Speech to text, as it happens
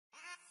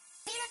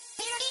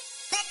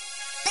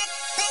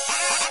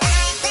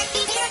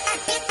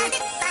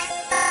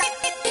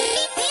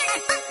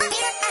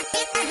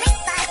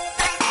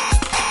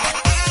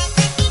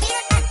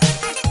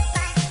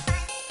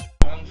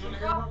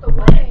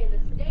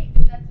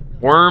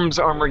Worms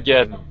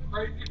Armageddon.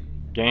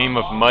 Game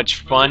of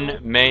much fun,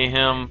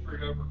 mayhem,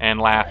 and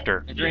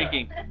laughter. And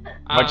drinking.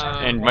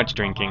 Much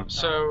drinking.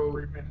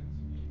 So,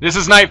 This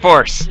is Night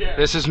Force.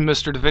 this is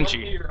Mr. Da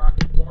Vinci.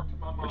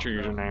 What's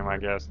your username, I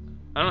guess?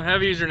 I don't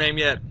have a username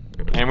yet.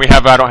 And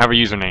I don't have a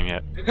username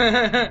yet.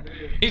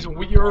 He's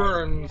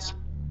Worms.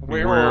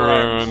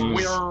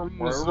 Worms.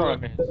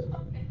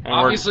 And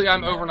Obviously,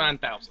 I'm over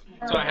 9,000,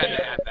 so I had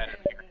to add that in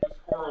here.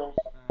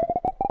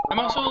 I'm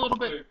also a little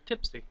bit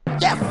tipsy.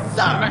 Yes,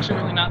 sir. I'm actually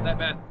really not that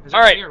bad. Is that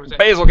Alright, me or was that-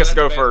 Basil gets to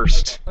go That's Basil.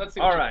 first. Okay, let's see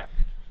what Alright.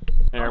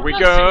 There we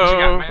Let's see what you got,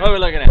 go. man. What are we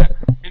looking at?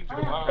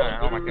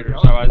 Oh my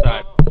goodness, side by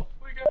side.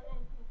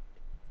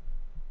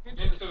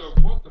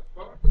 What the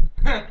fuck?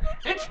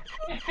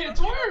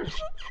 It's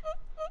worse.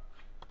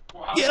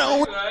 Get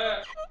on.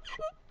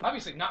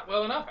 Obviously, not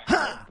well enough.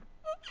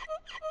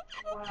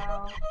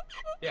 Wow.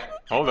 Yeah.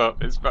 Hold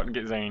up, it's about to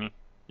get zany.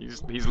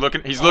 He's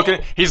looking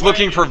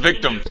for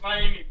victims.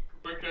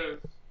 Because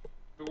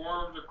the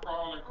worms are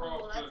crawling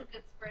Oh, across that's a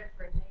good spread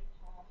for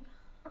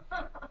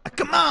napalm.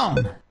 Come on.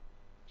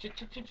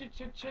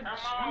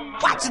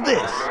 Watch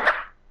this.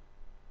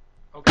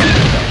 Okay.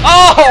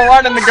 Oh,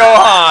 right in the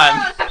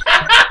Gohan!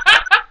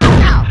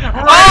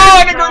 Oh,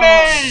 and a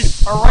grenade!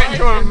 Or right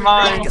into a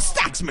mine. Like a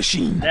stacks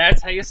machine.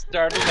 That's how you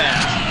start a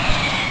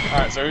match.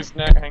 Alright, so who's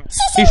next? Hang on.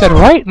 He said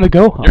right in the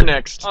Gohan. You're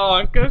next. Oh,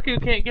 and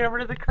Goku can't get over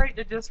to the crate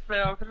that just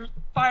fell because there's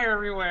fire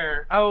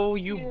everywhere. Oh,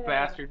 you Yeah.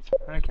 bastards.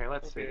 Okay,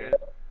 let's see it.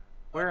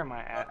 Where am I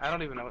at? I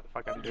don't even know what the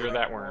fuck I'm doing. You're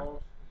that worm.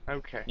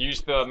 Okay.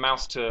 Use the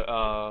mouse to,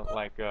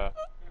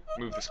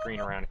 move the screen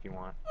around if you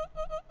want.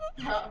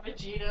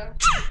 Vegeta.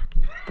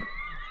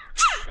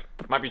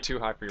 Might be too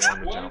high for your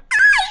worm to jump.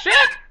 Shit!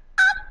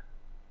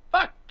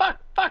 Fuck.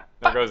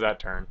 There goes that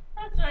turn.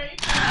 That's right.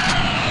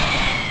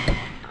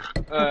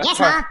 Yes,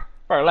 Ma.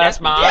 For our last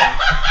Mom.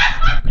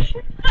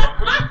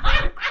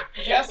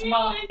 Yes,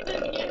 Ma.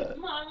 Yes,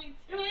 Mommy.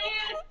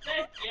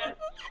 Yes,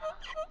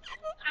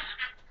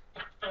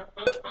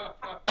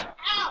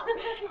 Ow!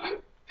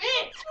 You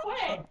bitch!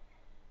 Quit!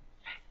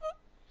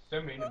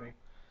 So mean to me.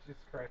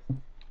 Jesus Christ.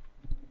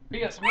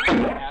 P.S. I'm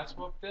gonna ass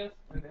whoop this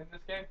in this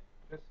game,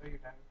 just so you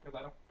know, because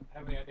I don't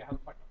have any idea how the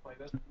fuck to play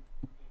this.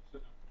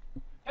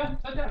 Yeah,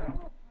 sit down.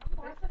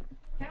 Where's the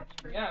couch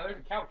for Yeah, there's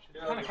a couch. It's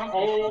Yeah, kind the of comfy.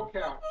 whole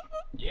couch.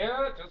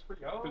 Yeah, just for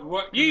y'all.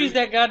 What? You use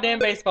that goddamn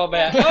baseball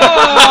bat.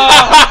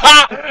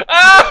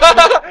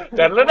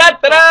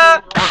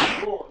 Da-da-da-da-da!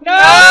 No!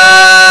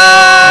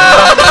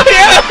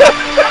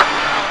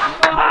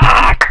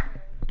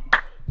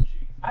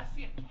 I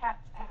see a cat's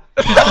ass.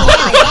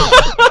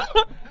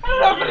 I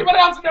don't know if anybody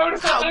else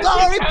noticed that. but I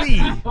see a How cat's glory be.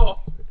 asshole.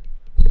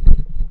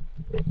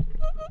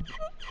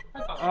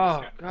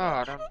 Oh,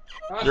 God.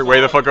 You're way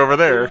the fuck over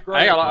there.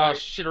 I got a lot of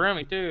shit around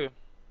me, too.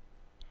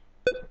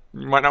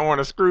 You might not want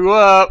to screw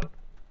up.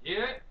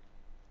 Yeah.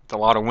 It's a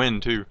lot of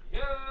wind, too. Yeah.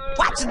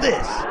 Watch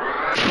this.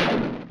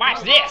 Watch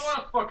I this!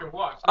 wanna fucking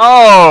watch.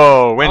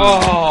 Oh, wind.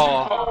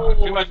 Oh,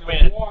 too much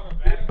wind.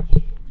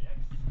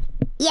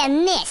 You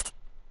missed.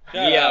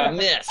 Yeah,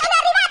 miss.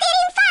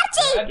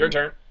 Your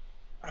turn.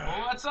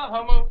 What's up,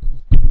 homo?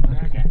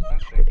 Okay,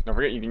 let's see. Don't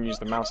forget you can use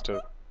the mouse to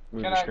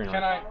move Can the I, screen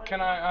can around. I,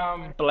 can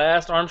I,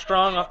 Blast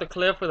Armstrong off the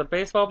cliff with a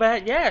baseball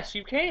bat? Yes,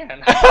 you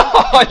can.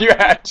 You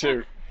had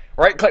to.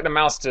 Right-click the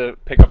mouse to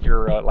pick up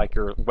your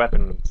your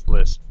weapons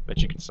list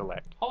that you can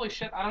select. holy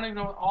shit, I don't even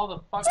know what all the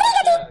fuck this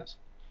is.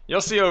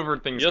 You'll see over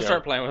things. You'll go.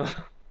 start playing with it.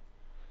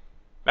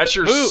 That's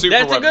your Ooh, super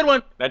that's weapon. a good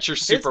one. That's your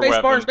Hit super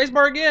spacebar weapon. and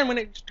spacebar again when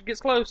it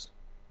gets close.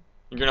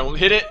 You're gonna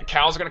hit it.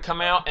 Cow's gonna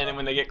come out, and then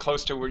when they get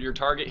close to where your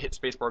target, hit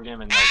spacebar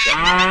again, and they'll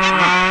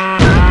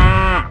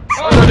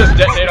they'll just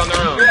detonate on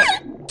their own.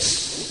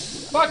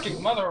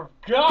 Fucking mother of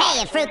God!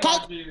 Hey,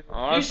 fruitcake. Oh, You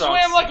that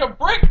swam sucks. like a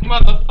brick,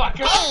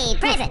 motherfucker! Hey,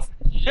 presents.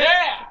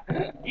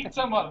 Yeah! Eat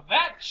some of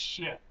that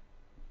shit.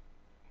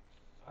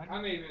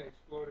 I need an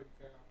exploding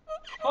cow.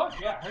 Fuck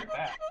yeah, I heard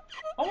that.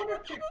 I wonder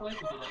if Chick-fil-A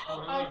could do that.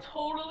 I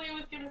totally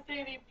was gonna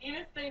say the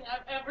meanest thing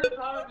I've ever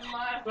thought of in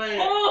my Say it.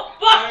 whole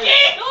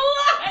fucking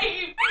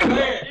life!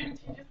 Say it. Didn't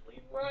you just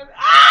leave one?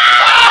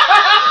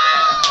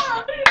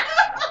 Ah!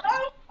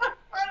 Fuck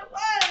my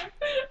life!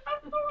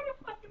 I'm going to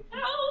fucking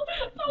hell!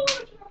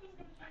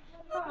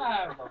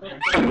 I wanna try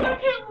I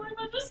can't believe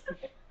I just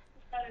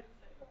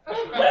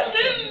I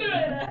didn't do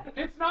it!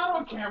 It's not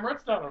on camera,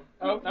 it's not on.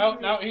 Oh,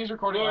 no, he's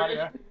recording Look,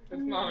 audio.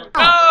 it's not a...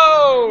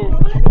 No!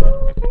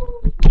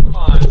 Come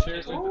on,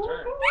 seriously, it's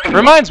a turn.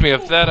 Reminds me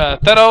of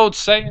that old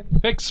saying,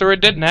 fix or it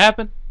didn't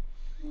happen.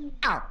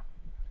 Oh.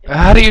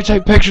 How do you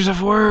take pictures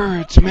of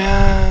words,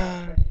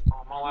 man? I'm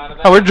all out of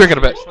that. Oh, we're drinking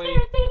a bit,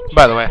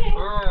 by the way.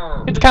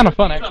 Oh. It's kind of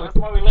fun, actually. That's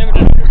why we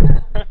limited it.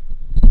 I'm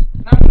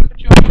gonna put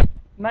you on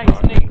Night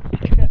Sneak.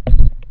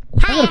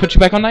 I'm gonna put you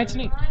back on Night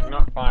Sneak. You're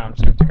not fine. I'm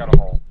just gonna take out a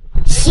hole.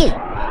 Shoot.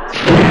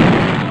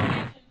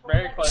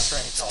 Very close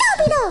training call.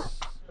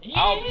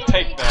 I'll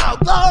take How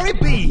that. glory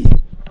be.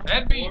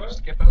 That'd be you,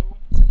 Skippo.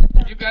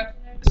 You got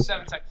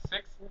 7 seconds.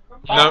 6.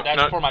 No, That's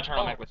no. before my turn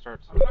automatically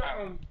starts. I'm not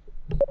gonna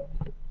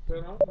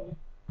sit on you.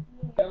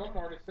 Yeah, I'm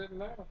already sitting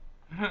down.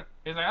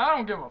 He's like, I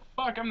don't give a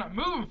fuck. I'm not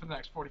moving for the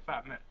next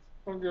 45 minutes.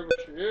 Don't give a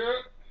shit.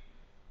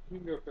 You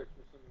can go fix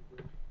me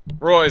something.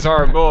 Roy's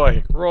our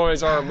boy.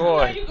 Roy's our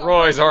boy.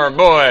 Roy's our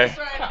boy.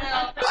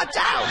 Watch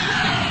out!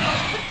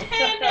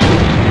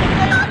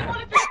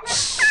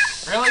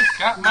 Really?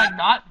 Got my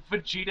not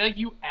Vegeta,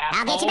 you asshole?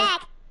 I'll get you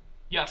back.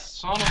 You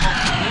son of a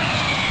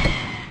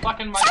bitch.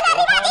 Fucking my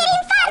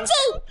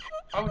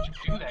Why would you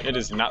do that? It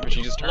is not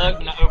Vegeta's turn.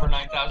 Look, not over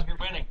 9,000. You're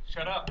winning.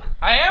 Shut up.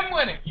 I am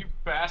winning, you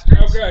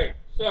bastards. Okay,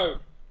 so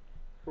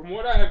from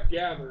what I have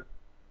gathered,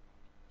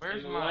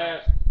 Where's in the my...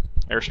 last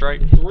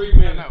Airstrike. 3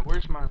 minutes. No,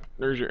 where's my...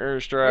 There's your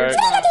airstrike.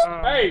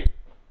 Hey,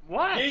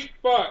 What? geek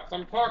fucks,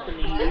 I'm talking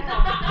to you.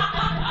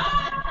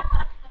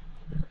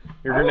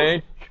 Your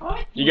grenade.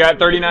 You got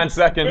 39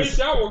 seconds.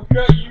 Bitch, I will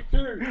cut you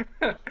too.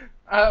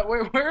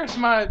 Wait, where's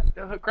my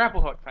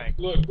grapple hook thing?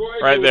 Look, go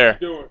ahead. Right and do there.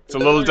 what you're doing, It's a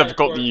little I got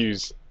difficult to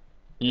questions.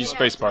 use. Use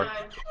spacebar.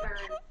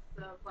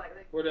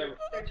 Whatever.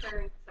 Their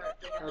turn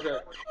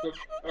starts.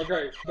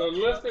 Okay, so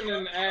listen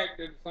and act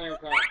at the same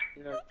time.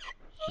 You know.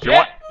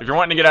 If you're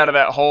wanting to get out of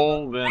that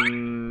hole,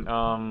 then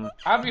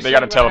Obviously, they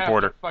got a I'm gonna have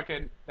teleporter. to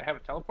Fucking, they have a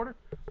teleporter?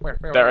 Where?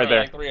 That right there.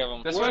 Like 3 of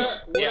them. This What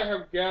one? I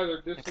have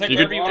gathered, this Click is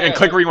You could a lot and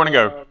click where you want to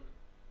go.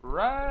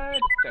 Right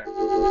there.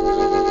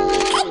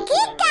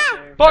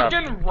 Fucking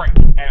Fucking right,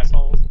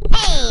 assholes.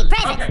 Hey,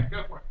 present. Okay,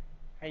 go for it.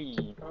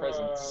 Hey,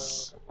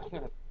 presents.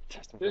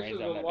 Test some This brains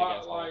is out a of that lot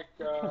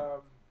big ass hole.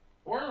 like,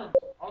 Worms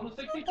on the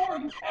 64,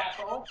 you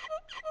asshole.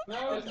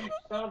 no, you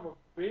son of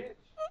a bitch.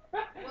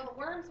 Well, the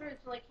worms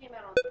originally came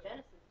out on the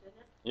Genesis, didn't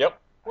it? Yep.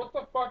 What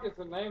the fuck is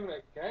the name of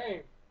that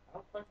game? I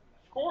don't fucking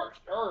know.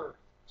 Scorched Earth.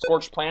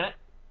 Scorched Planet.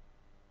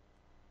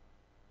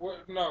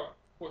 What? No.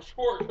 Well,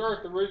 Scorched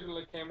Earth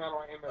originally came out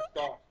on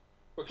MS-DOS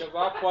because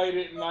I played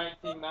it in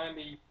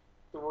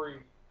 1993.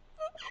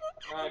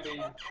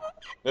 90.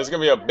 There's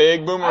gonna be a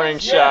big boomerang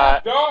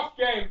Yeah, shot. DOS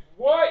games.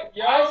 What,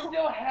 yo? I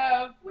still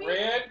have...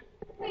 Red.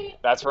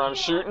 That's where I'm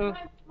shooting.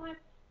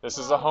 This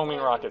is a homing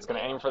rocket. It's gonna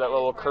aim for that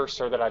little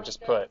cursor that I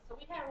just put.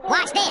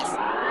 Watch this.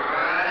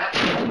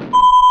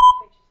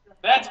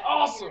 That's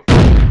awesome!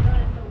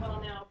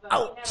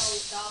 Oh.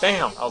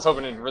 Damn, I was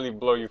hoping it'd really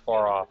blow you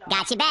far off.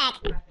 Got you back.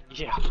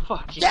 Yeah,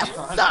 fuck you. Yes,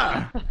 sir.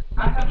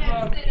 I have, We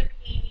had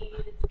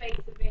Centipede, Space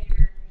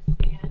Invaders,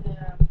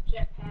 and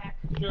Jetpack.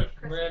 Just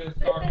Red is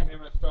talking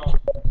MS-DOS.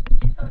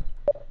 Well,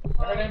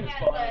 Her we name is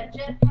had Bonnie. the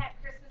Jetpack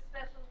Christmas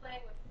special thing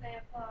with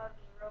Santa Claus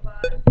and the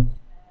robots. And, God,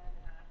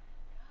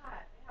 we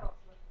had all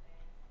sorts of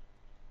things.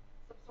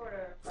 Some sort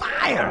of...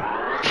 Fire.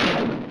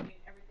 I mean,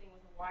 everything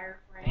was a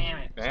wireframe. Damn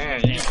it.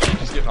 Man, you're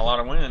just getting a lot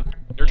of wind.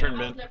 Your turn, I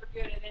was Ben. never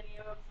good at any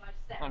of them, so I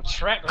just sat I'm and watched.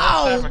 trapped.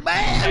 Oh,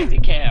 man. Taxi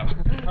cab.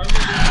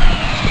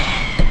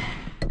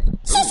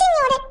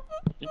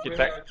 You can get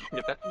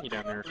that thingy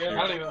down there. I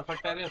don't even know what the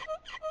fuck that is.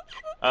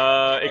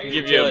 It can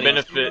give you a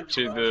benefit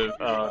to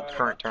the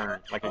current turn.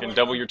 Like it can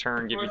double your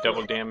turn, give you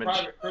double damage.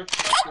 Private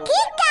Christmas school.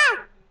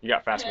 You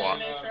got fast walk,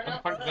 What the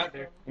fuck does that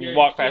do? You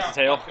walk fast as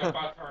hell. If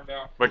I turned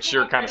out. but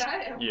you're kind of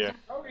yeah.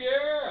 Oh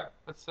yeah.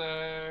 Let's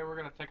we're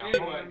gonna take a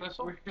Anyway, homing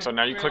missile. So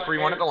now you click where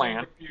you want it to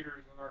land.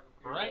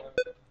 Right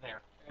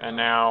there. And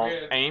now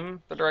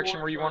aim the direction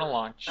where you want to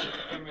launch,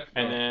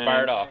 and then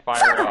Fire it off.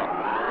 Fire it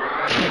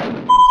off.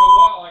 It's a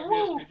lot like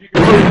this, 'cause you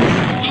can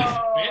Easy,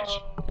 bitch.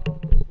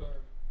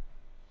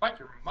 Fight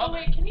your So mother.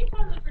 wait, can you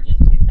pause it for just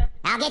 2 seconds?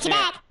 I'll get you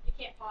back. You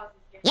can't pause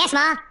this game. Yes,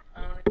 Ma. It's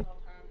all timed.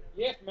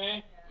 Yes,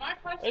 man. My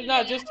question It's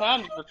not is- just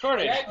time, it's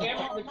recorded. God damn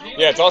it, Vegeta.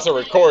 Yeah, it's also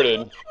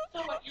recorded.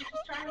 So what, you're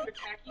just trying to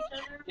attack each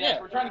other?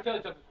 Yes, we're trying to kill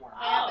each other's worms.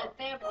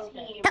 They have a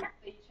team.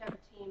 They each have a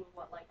team of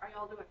what, like, are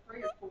y'all doing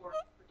 3 or 4?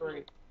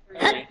 3.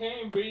 A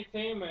team, B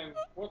team, and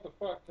what the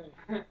fuck team?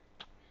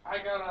 I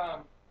got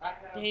I have.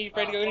 Yeah, you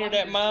afraid to go near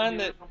that mine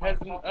that has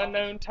an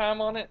unknown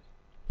time on it?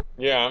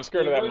 Yeah, I'm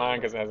scared of that mine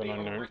because it has an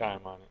unknown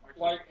time on it.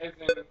 Like, as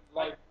in,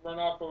 like, run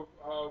off of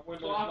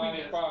Windows floppy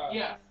disk. 95.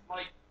 Yes,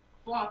 like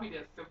floppy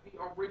disk, the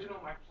original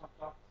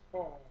Microsoft Office.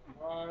 Oh,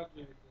 my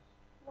Jesus.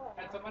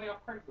 Had somebody off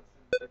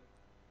Craigslist.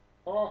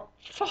 Oh,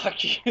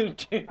 Fuck you,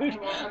 dude.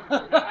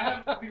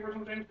 I have the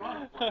original James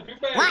Bond. too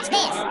bad. Watch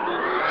this.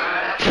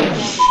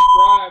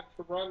 Drive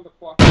to run the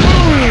floppy.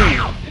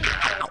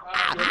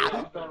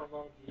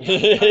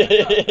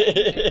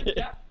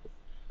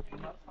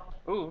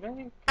 Ooh,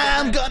 man.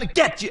 I'm gonna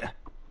get you.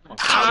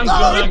 I'm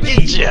gonna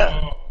beat you.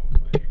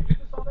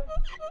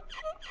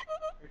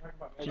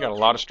 You got a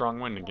lot of strong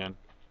wind again.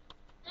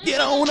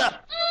 Get on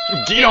up.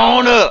 Get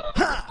on up.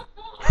 Got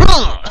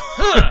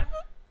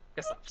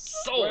some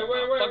soul, Wait.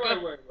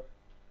 motherfucker.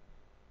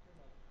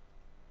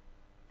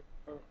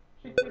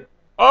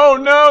 Oh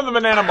no, the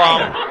banana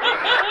bomb.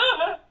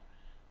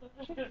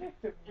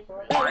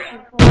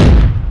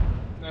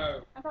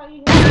 No.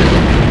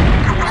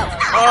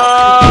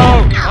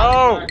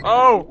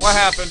 Oh, what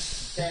happened?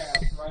 Calf,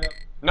 right up.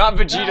 Not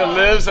Vegeta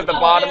lives at the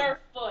bottom.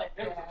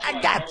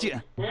 I got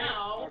you.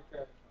 Now.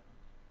 Okay.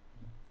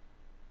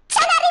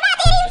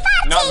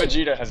 Not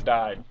Vegeta has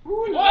died.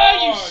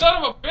 Why, you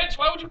son of a bitch?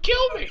 Why would you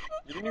kill me?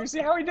 You didn't even see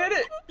how he did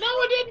it. No,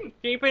 I didn't.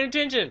 You ain't paying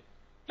attention.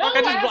 No,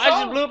 Fuck, I just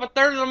asshole. blew up a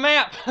third of the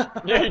map.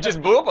 Yeah, he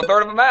just blew up a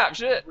third of a map.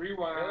 Shit.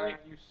 Rewind,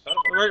 you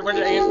Where did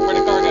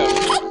the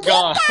car go?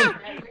 Gone.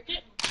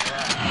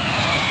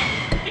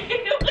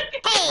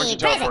 Why don't you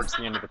teleport to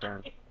the end of the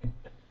turn?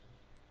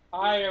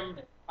 I am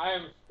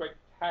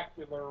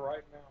spectacular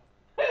right now.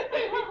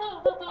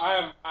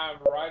 I'm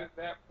right at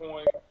that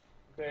point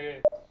that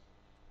it's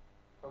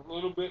a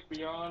little bit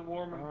beyond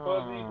warm and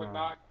fuzzy, but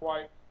not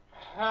quite.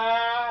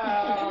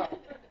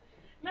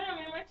 No, I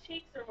mean, my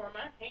cheeks are warm.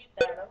 I hate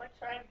that. I'm like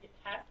trying to get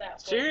past that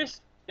point.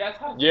 Serious? That's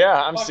how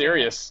Yeah, I'm fucking-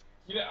 serious.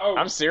 You know,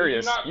 I'm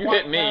serious. you're not You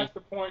quite hit me. past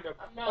the point of,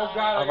 I'm oh not.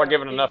 God, Have I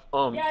given enough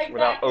Yeah, without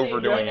exactly.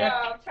 overdoing Yeah, it?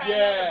 I'm trying not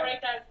Yeah. to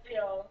break that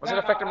seal. Was it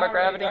affected by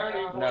gravity?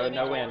 No,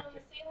 no wind. On the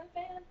ceiling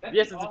fan?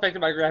 Yes, it's affected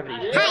by gravity.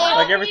 Yeah.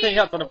 Like everything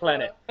else on the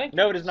planet.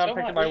 No, it is not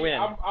affected by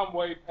wind. I'm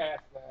way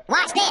past that.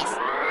 Watch this.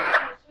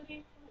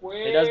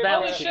 Way It does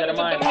balance. past Keep that in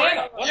mind.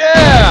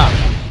 Yeah!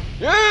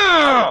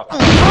 Yeah!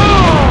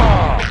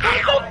 Oh!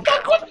 What the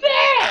fuck was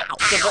that?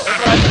 That's what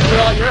I just threw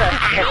all your ass.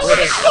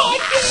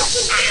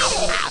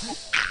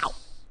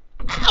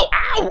 Ow!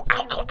 Ow!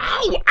 Ow!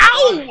 Ow!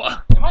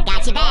 Ow!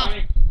 Got you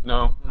back.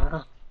 No.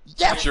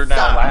 Yes, You're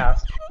down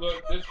last.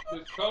 Look, this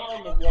color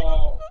on the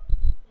wall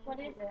What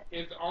is it?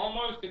 is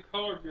almost the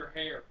color of your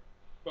hair,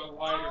 but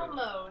lighter.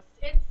 Almost.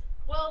 It's,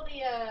 well,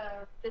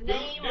 the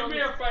name Do on me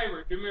the... a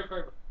favor. Do me a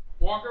favor.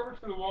 Walk over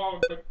to the wall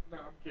and put. No,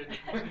 I'm kidding.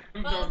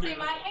 Well, Don't do see, that.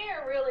 my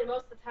hair really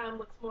most of the time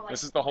looks more like...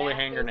 This is the holy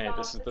hand Tabasco grenade.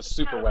 This sauce. is the This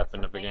super kind of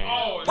weapon of the game.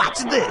 Oh, and Watch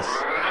this.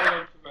 I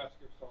love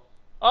Tabasco sauce.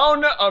 Oh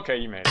no! Okay,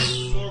 you made it.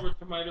 It's more of a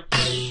tomato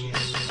paste.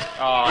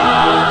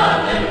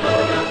 Oh.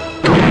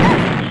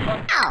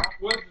 Ow.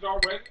 Was it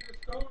already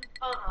discovered?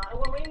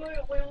 When we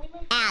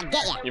moved I'll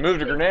get ya. You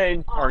moved a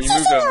grenade, or you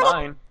moved a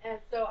mine. and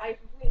so I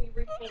completely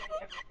repainted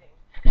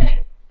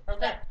everything.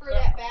 Except for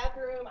that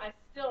bathroom, I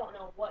still don't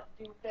know what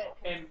to do with it. 'cause-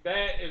 And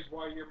that is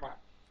why you're my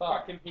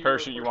fucking hero.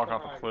 Parachute, you for walk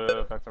off a tonight.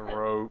 cliff. That's a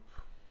rope.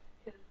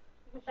 'cause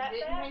that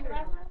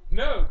bathroom.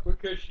 No,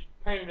 because she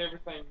painted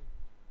everything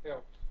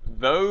else.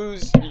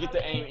 Those you get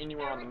to aim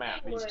anywhere on the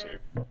map. These two.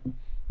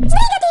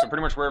 So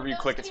pretty much wherever you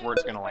click, it's where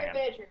it's gonna land.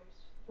 Bedrooms.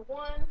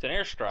 One, It's an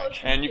airstrike.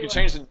 And you can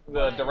change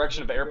the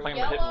direction of the airplane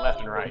by hitting left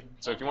and right.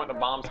 So if you want the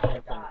bombs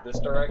coming from this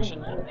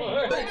direction, you're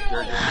doing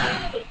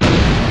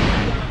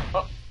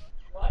Oh.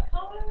 what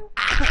color?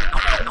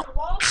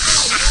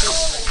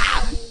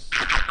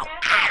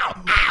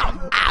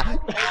 Oh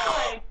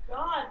my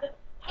god.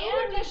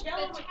 And the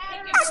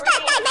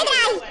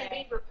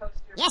Bieber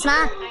poster. Yes,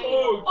 Ma.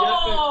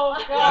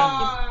 Oh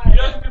god.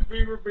 Justin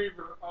Bieber.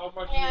 Oh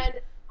my And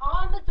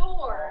on the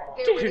door,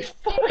 there was a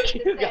fuck you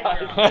sticker guys.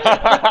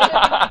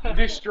 that said,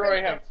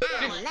 Destroy him.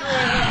 And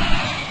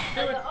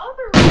the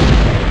other one,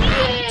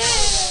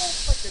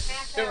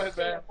 Kill his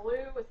ass.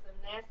 blue with some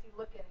nasty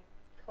looking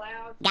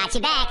clouds. Got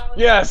you back.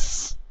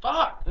 Yes.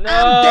 Fuck.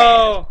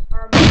 No.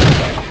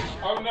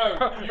 Oh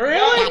no. You Really?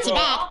 Got you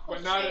back.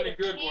 But not in a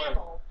good way.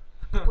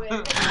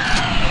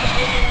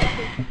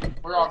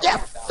 We're all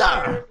Yes,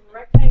 sir.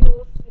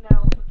 Rectangles, you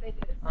know, but they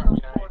did it so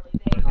poorly.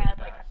 They had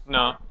like a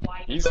No.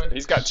 white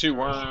He's got 2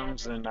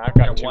 worms, and I've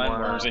got 2 one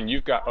worms, worm. and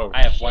you've got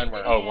I have one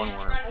worm. Oh, 1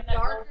 worm. a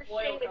darker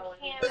shade of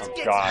canvas.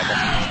 Oh god,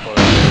 that's gonna explode.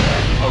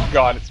 Oh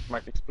god, it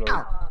might explode.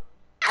 Ow,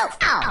 ow,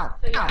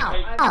 So yeah, ow,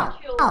 I ow,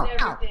 killed ow,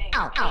 everything.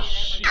 ow, painted ow,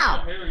 everything.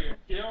 ow. Harriet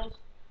kills.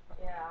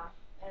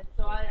 Yeah, and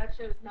so I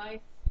chose nice,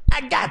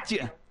 I got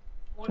you.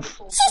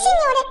 wonderful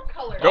Sissy bold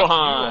colors.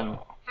 Gohan.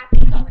 Happy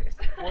colors.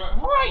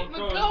 Right,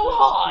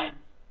 Gohan.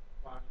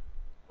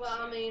 Well,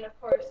 I mean, of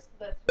course,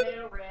 the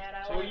tomato red.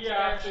 I Well, like yeah, I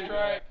that. see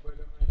that. But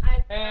I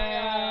mean,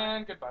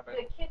 And goodbye, The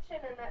baby. kitchen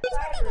and that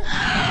side room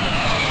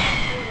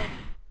was sort of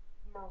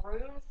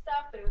maroon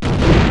stuff, but it was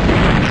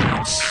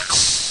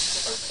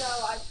and so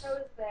I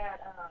chose that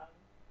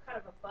kind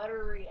of a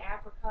buttery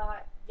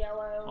apricot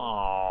yellow.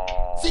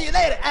 Aww. See you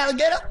later,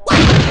 alligator.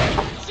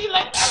 See you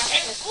later.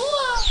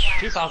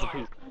 2,000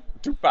 pieces.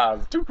 2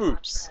 pies, 2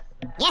 poops.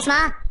 Yes,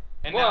 Ma.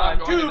 And now I'm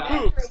going to two die.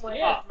 poops. Bedroom was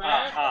Yes,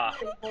 man.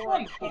 really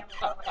boring family.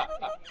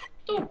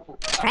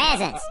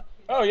 Presents.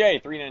 Oh yay,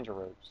 3 ninja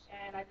ropes.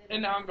 And I did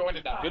And now I'm going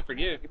to die. Good for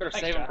you. You better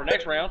Thanks, save them for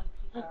next round.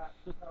 in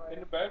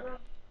the bedroom.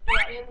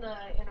 in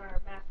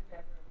our master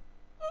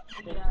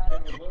bedroom.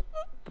 Can we look?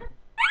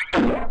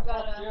 I've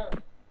got a Yeah.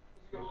 Let's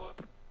go look.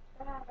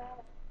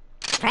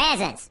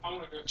 Presents. I'm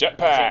gonna go Jetpack.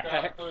 check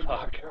out the- Fuck.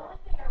 one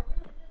thing I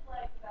really did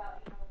like about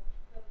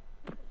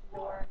the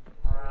floor.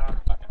 I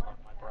fucking love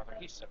my brother.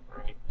 He's so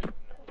great.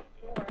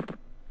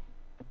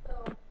 So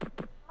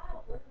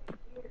tile work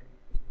here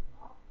is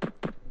awesome.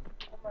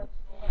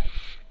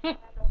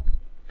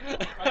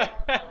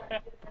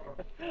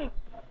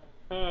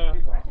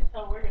 I can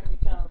tell we're gonna be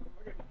good.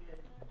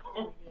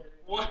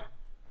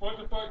 What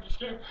the fuck just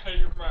came out of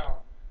your mouth?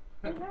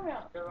 What's your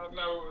mouth? Because I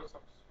know it was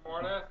some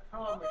smart ass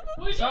comment.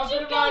 Would you Something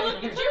just go about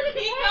look it. at your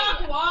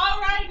peacock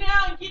wall right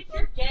now and get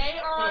your gay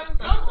on?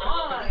 Come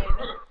on.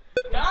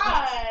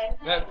 God.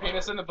 That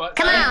penis in the butt.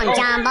 Come on,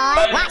 John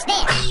boy. Watch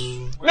this.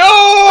 No! No!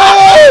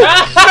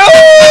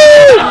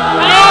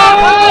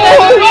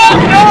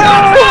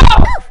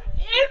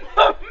 In the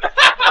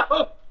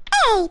mouth.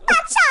 Hey,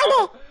 that's on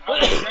it.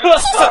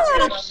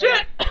 Oh,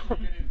 Shit!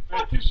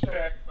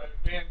 Shit!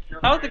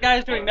 How's the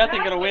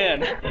ain't gonna win.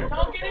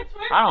 Don't get it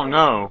twisted. I don't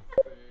know.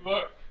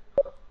 Look.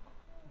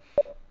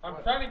 I'm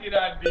trying to get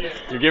ideas.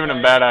 You're giving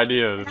them bad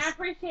ideas. I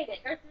appreciate it.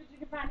 Here's what you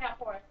can find out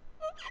for us.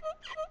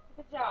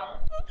 Good job.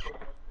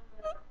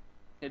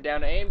 Get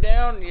down to aim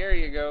down. There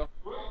you go.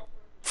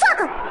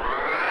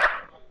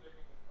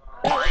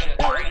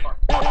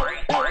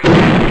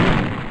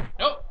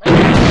 Nope.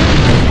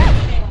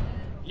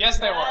 Yes,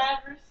 they were. Bad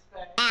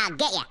respect. I'll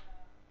get ya.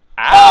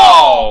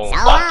 Ow! So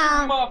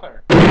long.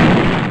 Mother. Hey,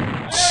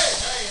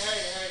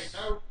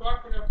 no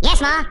fucking up.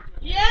 Yes, Ma.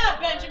 Yeah,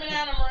 Benjamin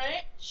Adam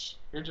Rich.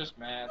 You're just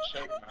mad.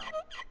 Shut your mouth.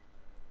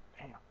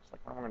 Damn, it's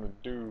like, what am I gonna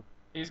do?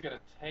 He's gonna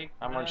take.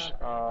 How much?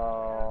 my-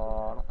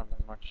 I don't have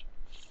that much.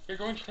 You're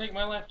going to take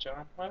my life,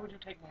 John. Why would you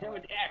take my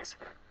life? X.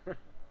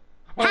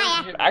 Why would you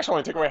Hiya. hit me? I actually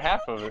only took away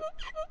half of it.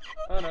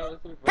 Oh no,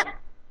 this is funny.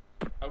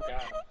 Oh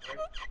god.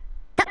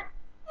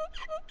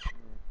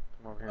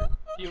 Come over here.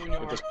 You and your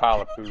With this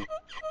pile of poo.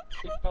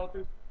 big fella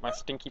poop. My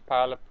stinky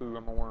pile of poo.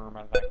 I'm a worm.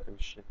 I like those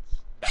shits.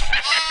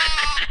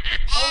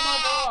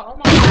 Oh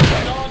my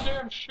god,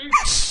 goddamn sheep.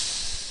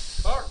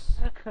 Fuck.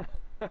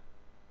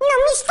 No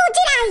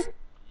misfortunai.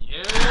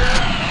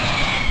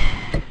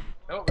 Yeah.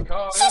 Oh, we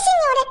caught Si, it.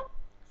 signore.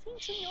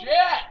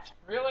 Shit!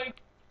 Really?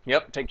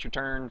 Yep, takes your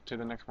turn to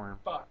the next worm.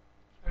 Fuck.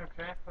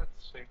 Okay, let's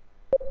see. Is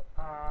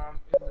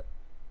it...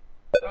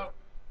 Oh.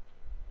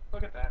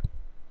 Look at that.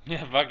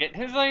 Yeah, fuck it.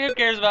 Who's like, who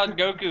cares about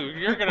Goku?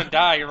 You're gonna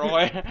die,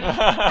 Roy.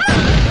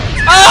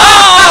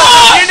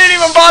 Oh! You didn't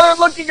even bother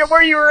looking at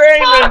where you were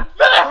aiming.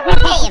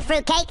 Hey, you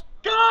fruitcake.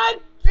 God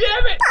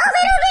damn it!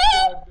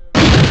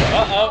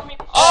 Uh-oh.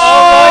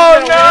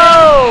 Oh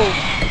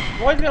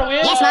no! Roy's gonna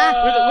win. Yes,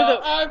 Ma. With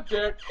a I'm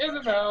dead. In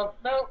the mouth.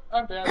 No,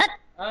 I'm dead.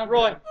 I'm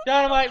Roy, dead.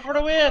 dynamite for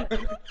the win.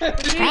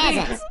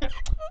 Presents.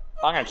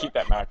 I'm gonna keep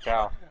that mad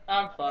cow.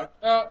 I'm fucked.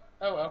 Oh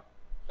well.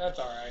 That's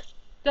alright.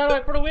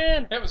 Dynamite for the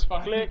win. It was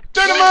fun. Click.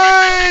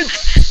 Dynamite!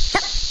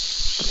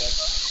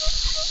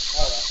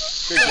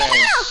 Good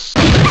game.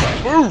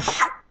 Oof!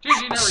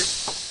 GG, never.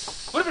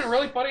 Would have been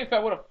really funny if I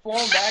would have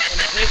flown back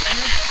and hit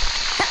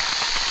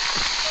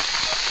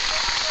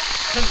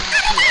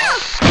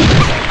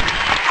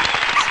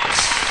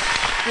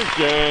Good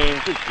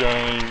game. Good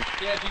game. you.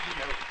 Yeah, GG,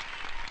 never.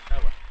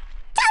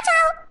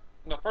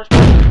 The first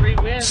person to 3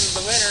 wins is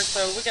the winner,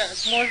 so we got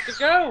some more to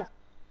go.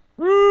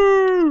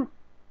 Woo!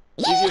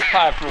 Easiest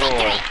pie for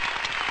Roy.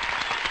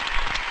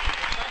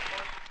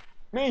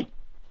 Me.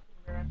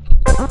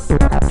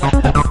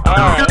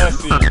 Alright, let's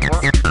see.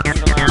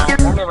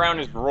 Worm round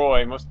is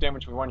Roy. Most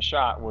damage with one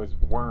shot was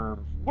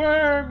Worm.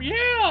 Worm,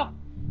 yeah.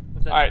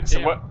 Alright,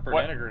 so what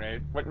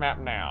grenade. what map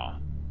now?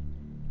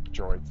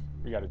 Droids.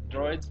 We got it.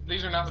 Droids.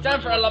 These are not It's the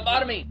time for a original-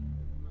 lobotomy.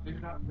 These are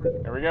not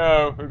Here we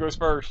go. Who goes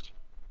first?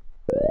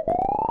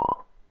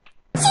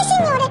 Si,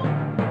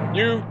 signore.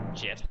 You.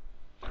 Shit.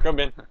 Go,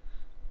 Ben.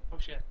 Oh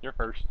shit. You're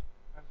first.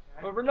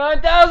 Okay. Over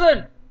 9,000.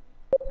 It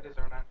is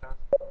over 9,000.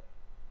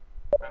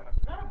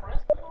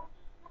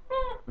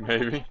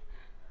 Maybe.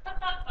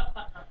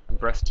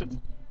 Breasted.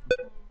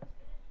 Your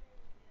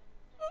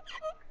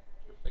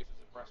face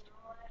is breasted.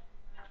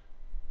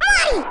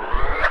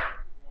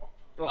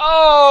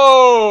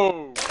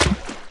 Oh!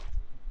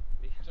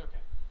 It's okay.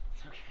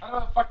 I don't know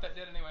what the fuck that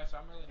did anyway, so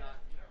I'm really not.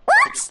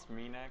 It's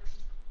me next.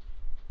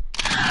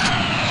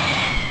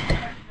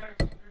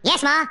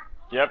 Yes, Ma.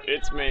 Yep,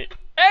 it's me.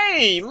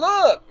 Hey,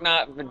 look!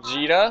 Not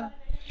Vegeta.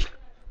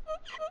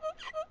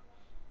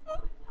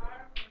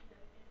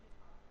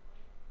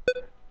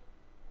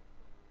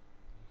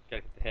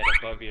 Gotta get the head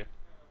above you.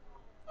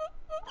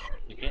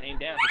 You can't aim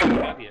down. It's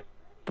above you.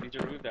 These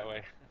are moved that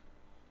way.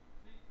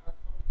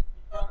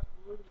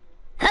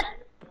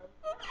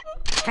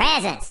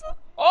 Presents.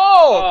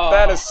 Oh,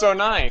 that is so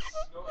nice.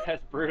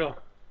 That's brutal.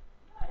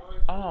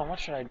 Oh, what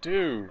should I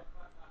do?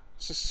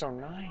 This is so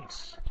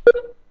nice.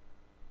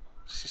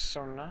 This is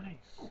so nice.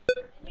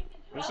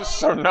 This is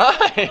so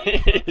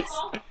nice.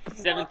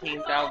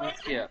 17,000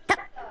 skips.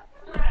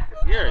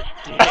 You're a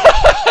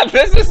dick.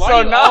 This is Why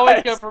so do you nice.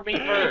 always go for me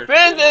first?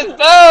 This is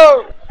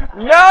so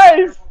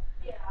nice.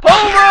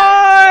 Home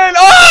run!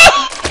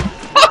 Oh!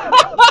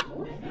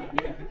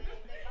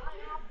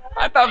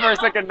 I thought for a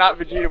second not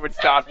Vegeta would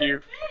stop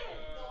you.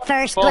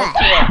 First Bullshit.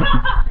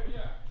 blood.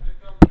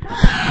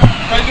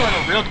 Try doing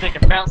a real dick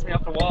and bounce me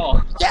off the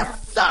wall.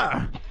 Yes,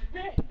 sir.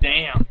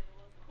 Damn.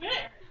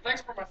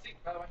 Thanks for my seat,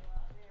 by the way.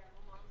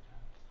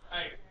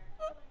 Hey.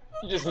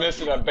 You just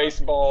missed it. I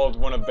baseballed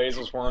one of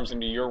Basil's worms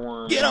into your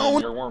worm. Get and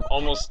on. Your worm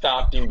almost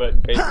stopped him,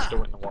 but Basil still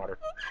went in the water.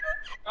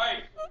 Hey.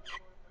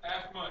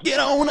 Ask money. Get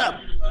on up.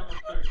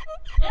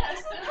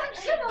 Yes,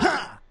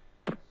 Ha.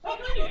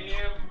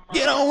 Damn.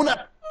 Get on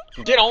up.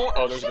 Get on!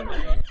 Oh, there's a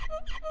good.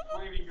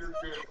 Sweetie, you're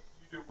good.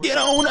 You do Get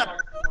on up.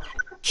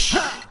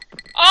 Ha.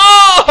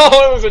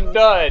 Oh, it was a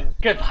dud.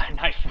 Goodbye,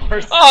 Night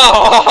Force.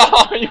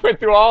 Oh, you went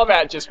through all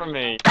that just for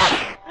me.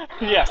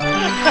 Yes.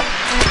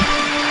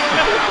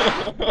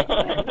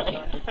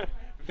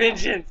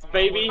 Vengeance,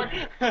 baby.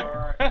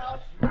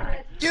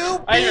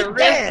 You I be risked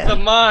dead. the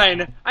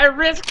mine. I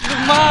risked the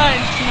mine.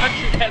 Knock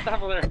your head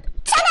off of there.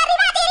 Sono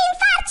arrivati i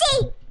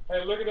rinforzi.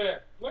 Hey, look at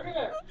that. Look at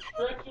that.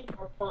 You're stretching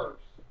a purse.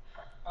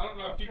 I don't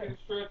know if you can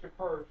stretch a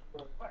purse,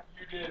 but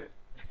you did it.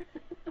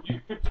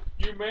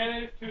 You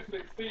managed to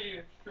succeed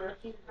in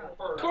stretching a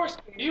purse. Of course,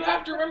 you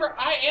have to remember,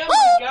 I am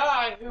the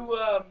guy who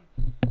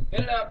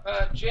ended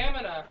up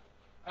jamming a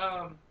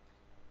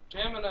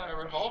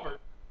revolver.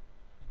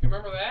 You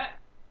remember that?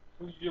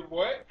 You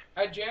what?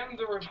 I jammed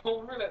the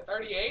revolver, that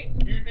 38.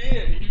 You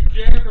did. You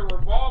jammed a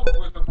revolver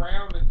with a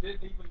round that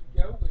didn't even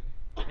go in it.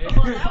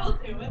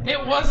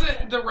 It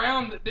wasn't the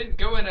round that didn't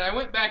go in it. I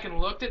went back and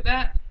looked at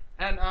that,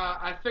 and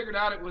I figured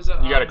out it was a.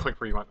 You gotta click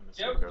where you want them to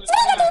see. Yep, it go. the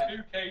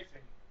 22 casing.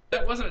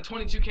 That wasn't a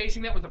 22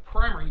 casing. That was a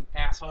primer, you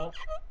asshole.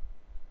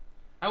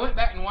 I went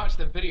back and watched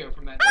the video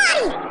from that day.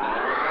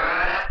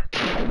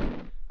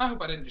 I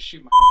hope I didn't just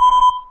shoot my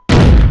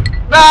own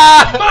guy.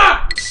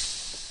 Ah!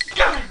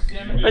 God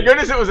damn it. Thank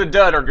goodness it was a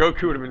dud, or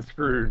Goku would have been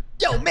screwed.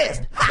 Yo,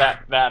 missed.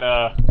 That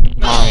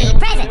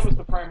It was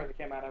the primer that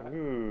came out of it.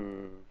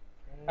 Ooh.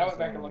 I went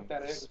back and looked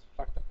at it. It was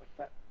fucked up like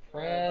that.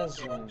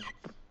 Presents.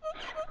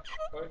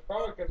 Well, it's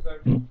probably because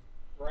those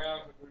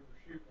rounds that we were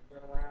shooting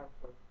have been around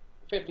for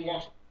 50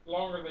 years.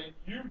 longer than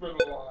you've been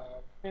alive.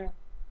 Yeah.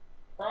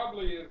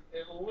 Probably is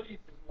at least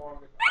as long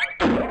as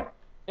I've been.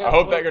 Yeah, I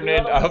hope well, that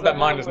grenade. the I hope that other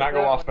mine ones does not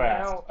with go off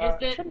that fast. one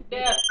now, Is it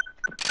death?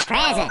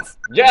 Presents.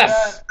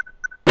 Yes.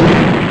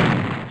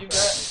 You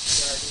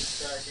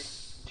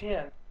got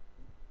 10.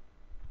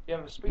 You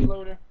have a speed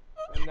loader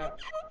and that.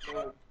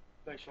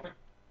 Section.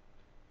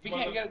 If you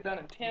can't get it done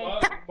in 10.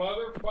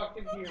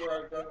 Motherfucking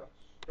hero doesn't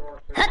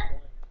start their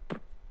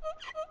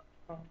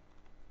plan.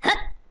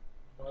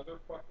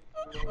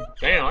 Motherfucking hero.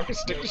 Damn, I can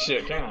stick to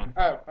shit, can't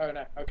Oh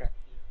no. Okay.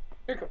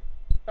 You're cool.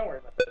 Don't worry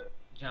about that.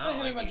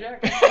 John, Hey, my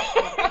jacket.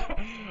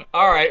 I?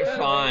 All right, That is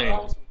fine.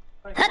 awesome.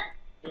 Thank you.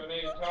 Do I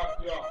need to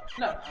top you off?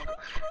 No,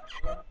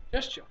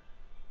 just chill.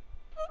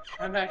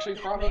 I'm actually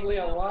probably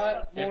a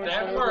lot more. if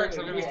that sober works,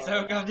 than I'm gonna you be are.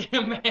 so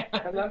goddamn mad.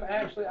 Because I'm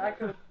actually, I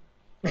could.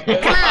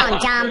 Come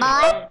on, John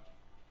boy.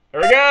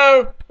 Here we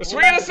go. The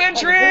swing of the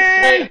century.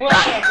 Wait, what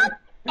happened?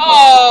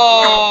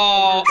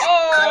 Oh.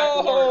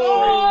 Oh,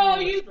 Oh.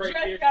 you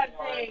just got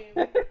saved.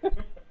 Is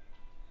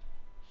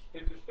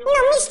it still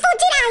No, Miss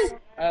 49.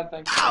 I don't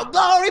think so. Oh,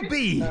 glory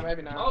be. No,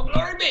 maybe not. Oh,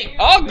 glory be!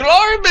 Oh,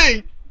 glory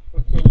be.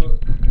 Let's go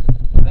look.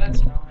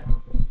 That's not.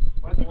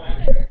 What's the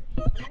matter?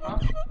 Huh?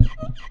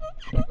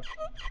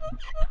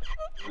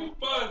 Who's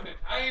buzzing?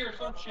 I hear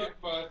some shit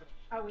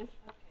buzzing.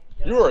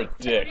 You're a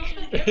dick.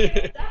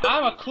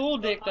 I'm a cool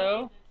dick,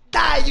 though.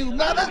 Die, you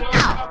mother.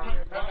 Ow.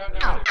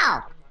 Ow,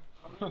 ow.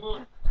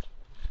 Look,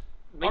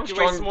 Make you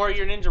Armstrong- waste more of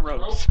your ninja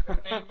ropes. rope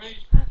and me.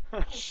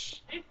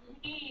 It's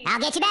me. I'll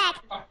get you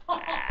back.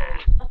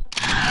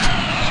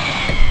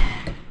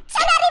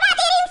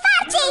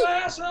 You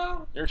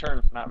asshole! Your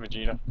turn, not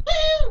Vegeta.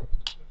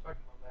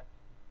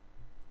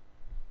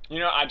 You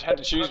know, I had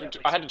to choose.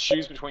 I had to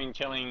choose between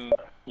killing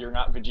your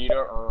not Vegeta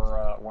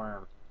or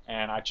Worm,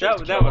 and I chose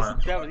to kill Worm.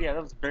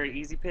 that was a very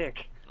easy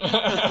pick.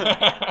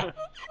 I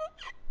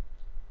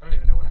don't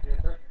even know what I did.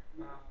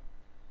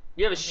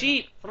 You have a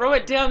sheep, throw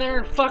it down there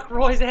and fuck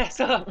Roy's ass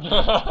up.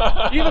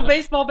 You have a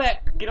baseball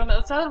bat, get on the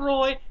other side of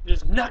Roy, and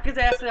just knock his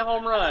ass in a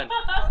home run.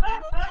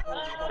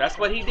 That's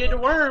what he did to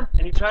Worm,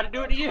 and he tried to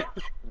do it to you.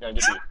 Gotta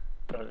get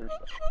the other stuff.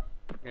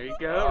 There you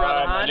go, Alright, right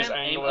now behind just him,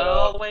 aim angle it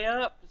all up. the way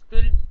up. As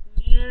good as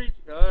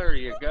there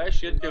you go.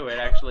 Should do it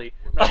actually.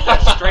 Knock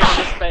that straight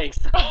in his face.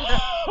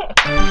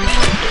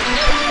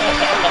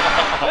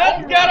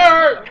 That's gotta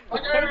hurt!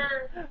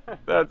 Fucker!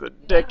 That's a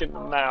dick in the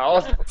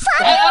mouth.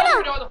 I don't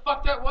even know what the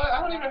fuck that was. I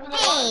don't even know who that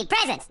Hey, was.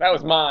 presents. That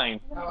was mine.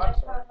 Oh, I'm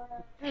sorry.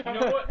 You know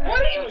what? Why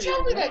didn't you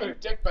tell me that, you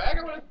dickbag?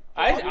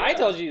 I would've- I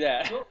told you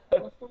that. Look,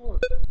 let's go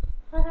look.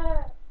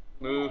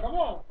 Move. Come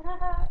on. Come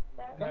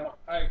on.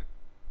 Hey,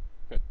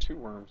 Got two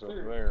worms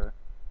over there.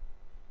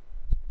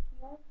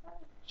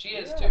 She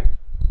is too.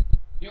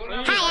 You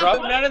wanna Hi. Drop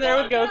him down in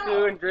there with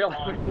Goku and drill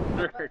him in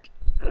the dirt.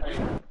 hey,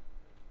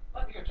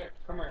 Let me go check.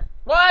 come here.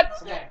 What?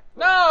 Stay.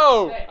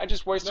 No! I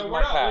just wasted No, my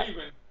we're not pack.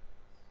 leaving.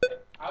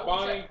 I will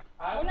Bonnie. check.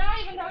 I We're will not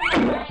even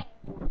talking about rain.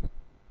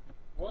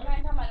 What? We're not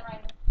talking about rain.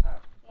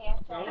 Yeah.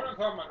 No, we're not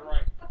talking about the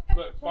rain.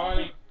 Look,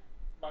 Bonnie,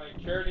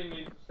 Charity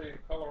needs to see the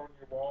color on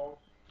your walls.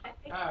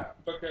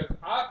 Because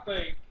I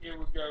think it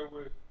would go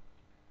with.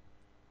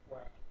 Wow,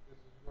 this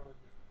is really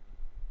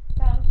good.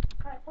 Sounds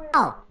kind of weird.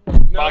 Oh.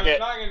 No, Fuck it's it.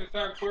 not going to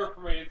sound queer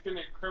for me. It's going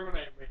to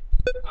incriminate me.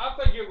 I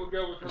think it would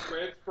go with her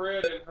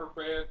bedspread and her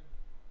bed.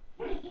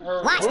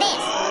 Her Watch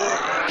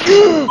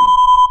this.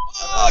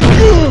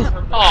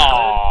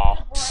 Aww.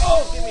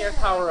 Oh, give me a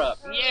power up.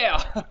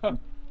 Yeah.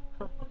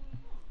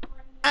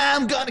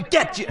 I'm gonna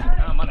get you.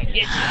 I'm gonna get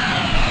you.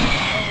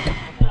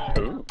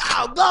 Ooh.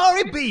 Oh,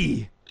 glory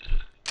be.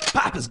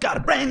 Papa's got a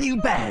brand new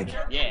bag.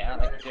 Yeah,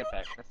 I like the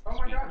jetpack. That's Oh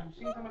my sweet. god, you've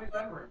seen somebody's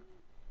bedroom.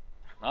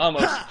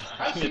 Almost.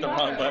 I've Hit seen the my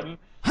wrong bed. button.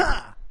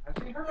 Ha!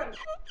 I've seen her bedroom.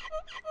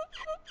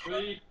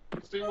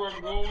 See where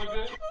I'm going with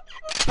this?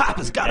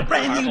 Papa's got a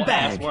brand new Powerful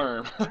ass bag.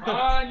 worm. Come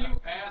on, you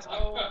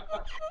asshole.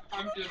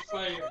 I'm just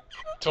saying.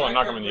 Till I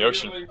knock him in the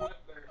ocean. immediately went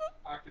there.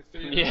 I could see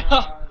it in Yeah. my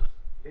eyes.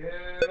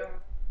 Yeah.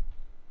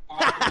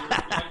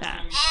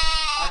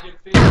 I can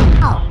see the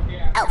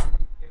gap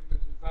in the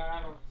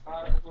design on the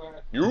side of the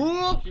glass.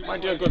 You, my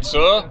dear good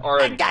sir, are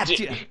a got dick.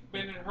 you. She's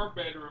been in her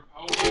bedroom.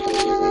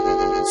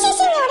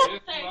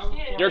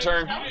 Your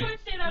turn.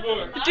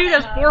 The dude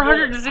has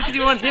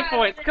 461 hit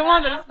points. Come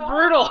on, that's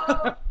brutal.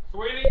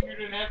 Sweetie, you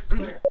didn't have to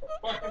say a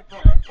fucking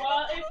thing.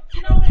 Well, if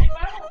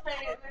I don't say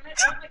it, then it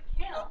doesn't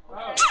count.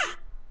 Okay?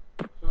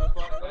 So it's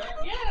like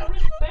that. Yeah,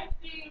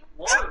 respecting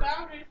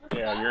boundaries. With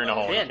Yeah, you're in a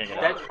hole. You Man, can't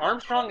get that out.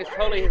 Armstrong is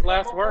totally his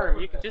last worm.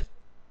 You could just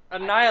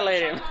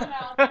annihilate him. But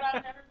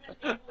I've never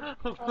been able to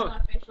control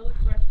my facial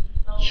expressions.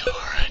 So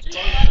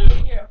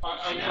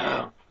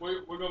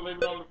We're going to leave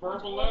it on the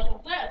verbal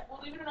level? Yes, we'll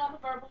leave it on the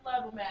verbal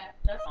level, Matt.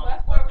 That's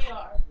where we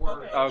are.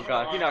 Word. Okay. Oh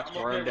god, if he knocks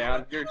Worm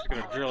down, you're just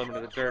gonna drill him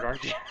into the dirt,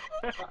 aren't you?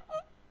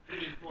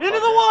 Into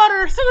the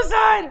water!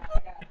 Suicide!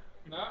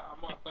 No,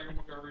 I'm not thinking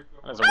we're going to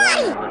refill. That's a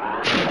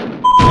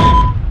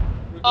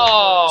one.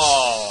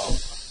 Oh!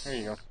 There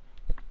you go.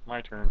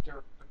 My turn.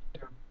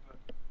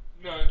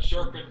 No,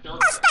 jerkin.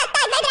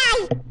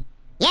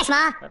 Yes,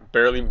 Ma. That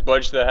barely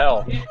budged the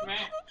hell. Yeah, man.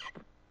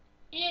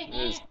 It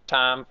is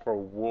time for How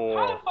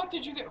war. the fuck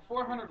did you get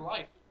 400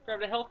 life?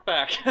 Grabbed a health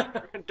pack.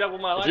 Double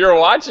my life. If you were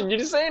watching, you'd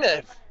have seen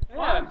it. I'm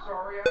Yeah.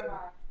 sorry, I'm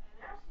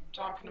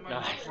talking to my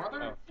Nice.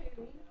 brother.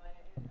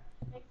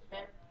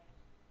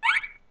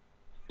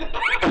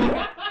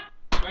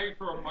 Made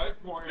for a much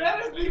more That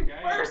is interesting the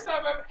game. first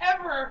time I've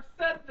ever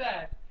said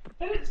that.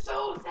 And it's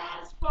so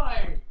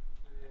satisfying.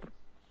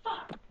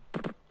 Fuck.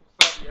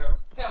 So, yo,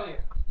 Hell yeah.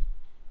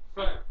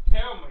 so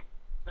tell me,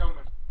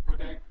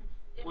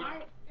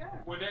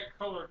 would that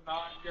color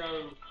not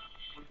go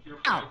with your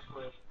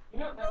bracelet? You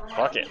know, that reminds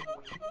Fuck me it. of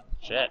when you-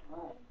 Shit.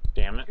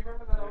 Damn it. Do you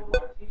remember that old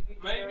TV show?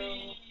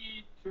 Maybe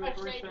 2 or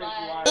 3 shades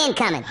Light. lighter.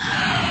 Incoming.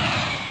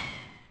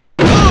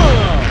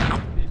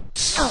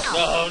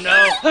 No,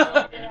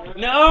 no.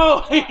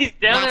 No! He's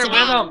down there with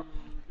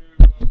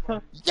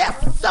him.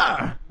 Yes,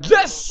 sir.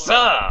 Yes,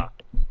 sir!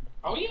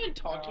 Are we even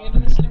talking into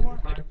this anymore?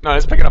 No,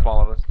 it's picking up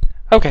all of us.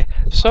 Okay,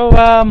 so,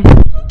 I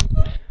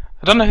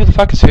don't know who the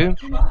fuck is who.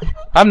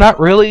 I'm not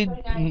really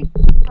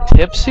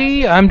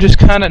tipsy. I'm just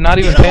kind of not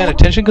even paying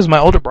attention because my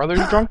older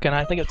brother's drunk and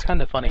I think it's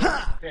kind of funny.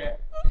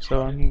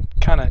 So I'm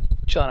kind of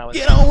chilling out with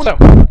it.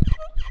 So,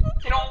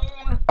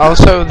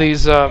 also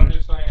these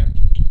Just saying.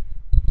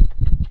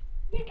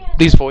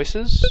 these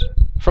voices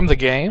from the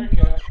game,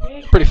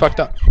 pretty fucked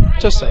up.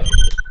 Just saying.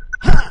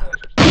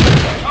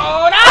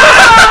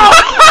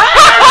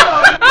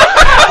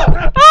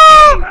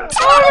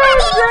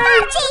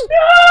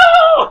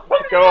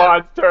 Go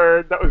on,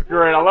 turn. That was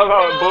great. I love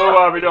how it blew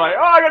up and you're like,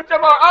 oh, I gotta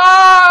jump off.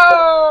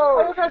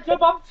 Oh! I gotta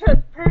jump off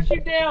the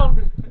parachute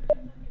down.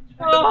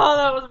 Oh,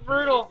 that was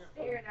brutal.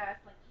 Staring at us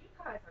like, you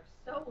guys are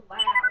so loud.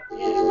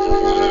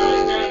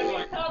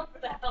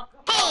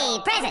 Hey,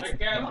 presents. The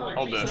cat's like,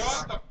 Hold this.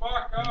 shut the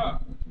fuck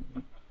up.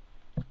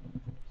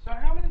 So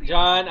how many?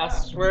 John, I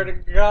swear to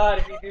God,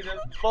 if you do this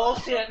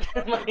bullshit,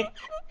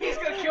 He's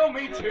gonna kill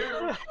me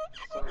too.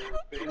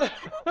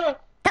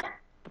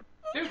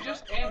 Dude,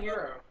 just and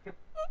hero.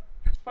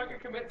 Just fucking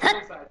commit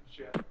suicide and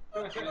shit.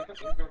 He's gonna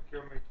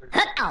kill me too.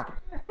 Oh.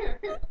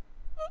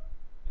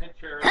 And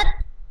Cherry. And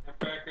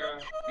Becca.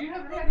 Do you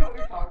have any idea what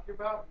you're talking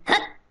about?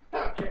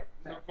 Okay.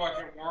 The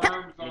fucking worms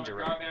on the Ninja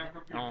rope. goddamn I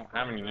computer. don't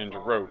have any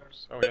ninja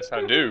ropes. Oh, yes,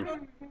 I do.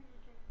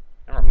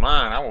 Never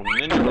mind. I will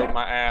ninja rope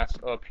my ass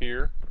up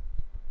here,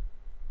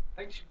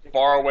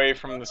 far away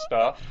from the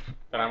stuff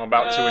that I'm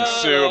about to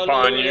ensue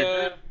upon you.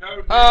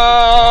 No,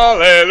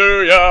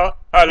 Hallelujah!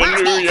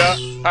 Hallelujah!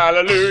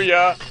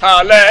 Hallelujah!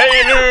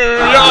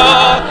 Hallelujah!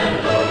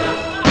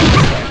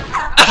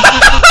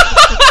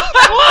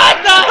 What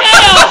the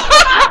hell?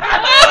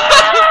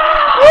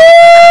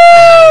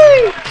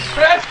 Woo!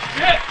 best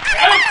shit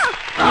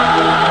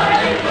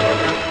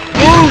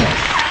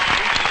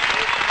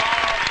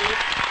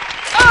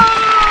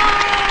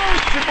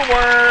Super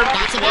worm!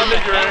 Gotcha, Won the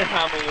gotcha. drink.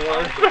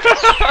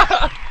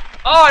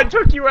 Oh, I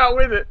took you out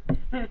with it.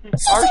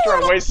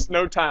 Armstrong wastes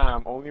no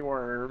time, only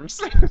worms.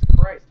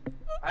 Christ.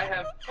 I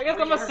have. I guess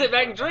I'm gonna sit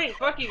back and drink.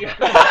 Fuck you guys.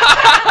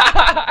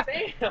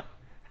 Damn.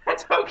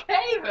 That's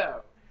okay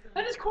though.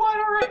 That is quite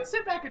alright.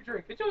 Sit back and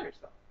drink. Enjoy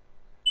yourself.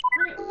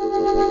 Bring it.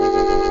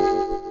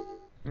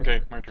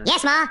 Okay, my turn.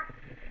 Yes, Ma.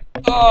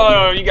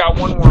 Oh, you got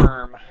one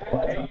worm.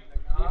 Hey,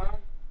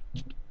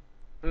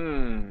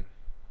 Hmm.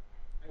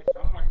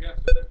 someone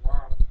guessed it.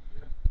 Wow.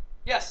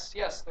 Yes,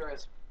 yes, there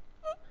is.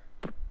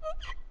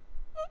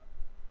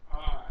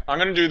 Alright. I'm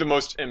gonna do the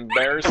most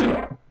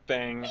embarrassing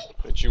thing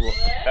that you will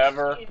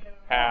ever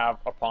have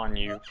upon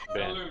you,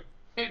 Ben. Salute.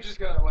 You're just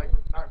gonna like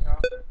knock me off.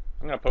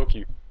 I'm gonna poke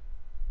you.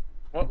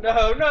 No,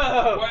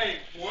 no. Wait,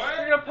 what?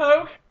 You're gonna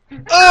poke?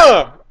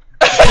 Ugh!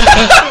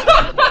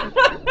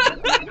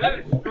 That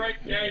is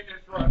straight gayness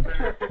right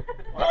there.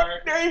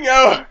 Alright. There you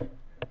go.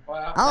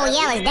 Wow. Oh,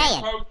 yeah, it's He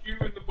dead. poked you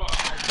in the butt.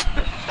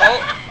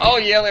 Oh,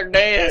 yeah, they're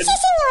dead.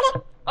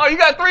 Oh, you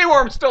got 3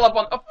 worms still up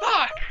on. Oh,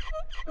 fuck!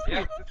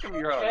 Yeah. This gonna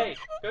be rough. Hey,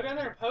 go down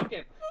there and poke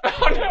him.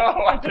 Oh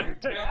no, I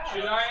didn't take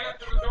Should I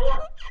answer the door?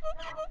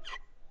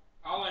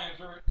 I'll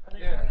answer it.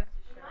 Yeah.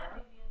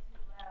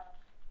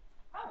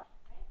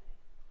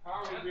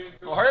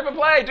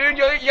 fucking play, dude.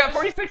 You got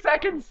 46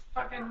 seconds.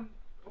 Fucking.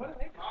 What are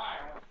they doing?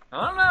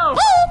 I don't know.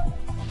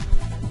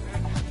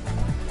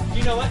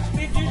 You know what?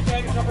 Big juice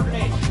bag is rubber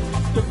grenade.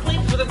 So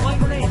clean with a blank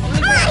grenade.